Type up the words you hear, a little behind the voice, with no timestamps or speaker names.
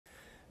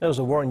As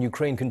the war in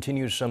Ukraine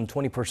continues, some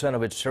 20%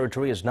 of its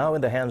territory is now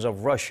in the hands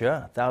of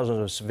Russia. Thousands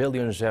of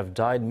civilians have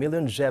died,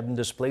 millions have been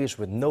displaced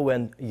with no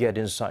end yet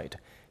in sight.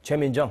 Choi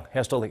Min-jung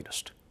has the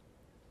latest.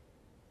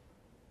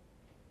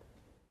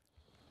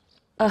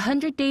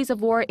 100 days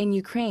of war in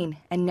Ukraine,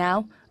 and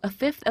now a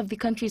fifth of the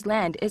country's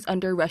land is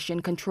under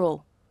Russian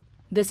control.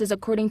 This is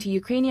according to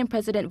Ukrainian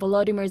President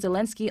Volodymyr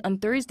Zelenskyy on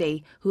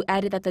Thursday, who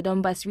added that the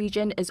Donbas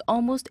region is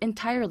almost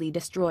entirely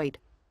destroyed.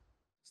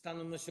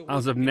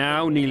 As of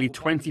now, nearly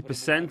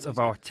 20% of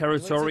our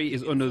territory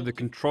is under the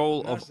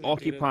control of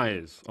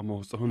occupiers,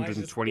 almost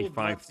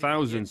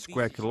 125,000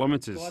 square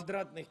kilometers.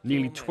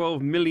 Nearly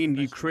 12 million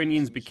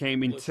Ukrainians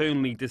became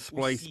internally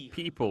displaced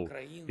people,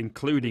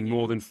 including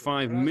more than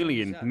 5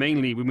 million,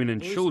 mainly women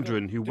and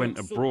children, who went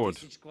abroad.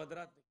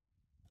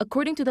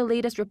 According to the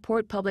latest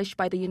report published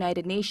by the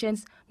United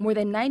Nations, more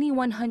than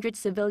 9,100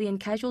 civilian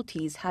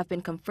casualties have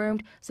been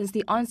confirmed since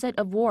the onset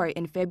of war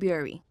in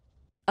February.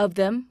 Of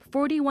them,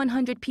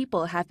 4,100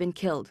 people have been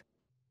killed.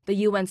 The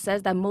UN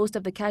says that most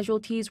of the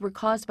casualties were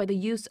caused by the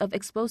use of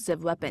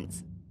explosive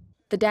weapons.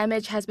 The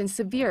damage has been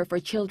severe for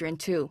children,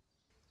 too.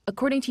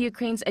 According to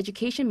Ukraine's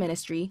education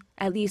ministry,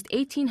 at least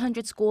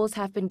 1,800 schools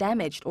have been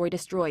damaged or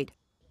destroyed.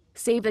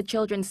 Save the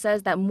Children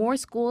says that more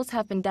schools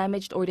have been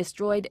damaged or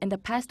destroyed in the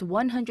past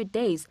 100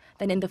 days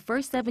than in the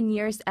first 7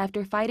 years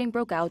after fighting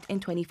broke out in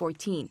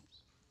 2014.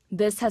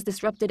 This has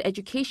disrupted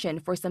education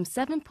for some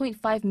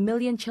 7.5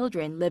 million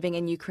children living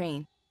in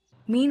Ukraine.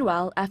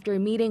 Meanwhile, after a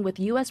meeting with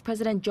U.S.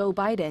 President Joe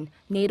Biden,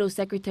 NATO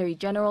Secretary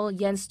General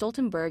Jens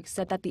Stoltenberg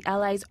said that the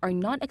allies are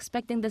not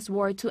expecting this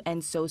war to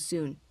end so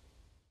soon.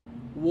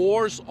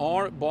 Wars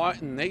are by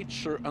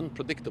nature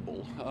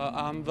unpredictable,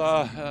 and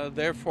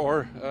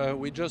therefore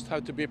we just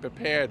have to be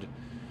prepared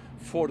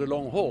for the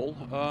long haul,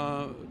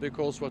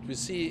 because what we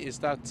see is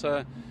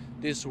that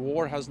this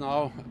war has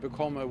now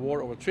become a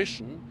war of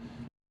attrition.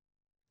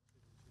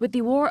 With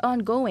the war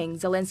ongoing,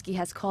 Zelenskyy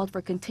has called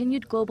for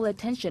continued global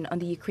attention on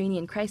the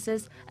Ukrainian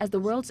crisis as the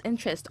world's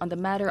interest on the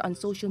matter on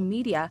social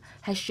media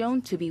has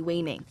shown to be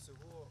waning.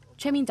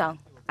 Choi Min-jung,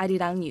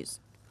 Arirang News.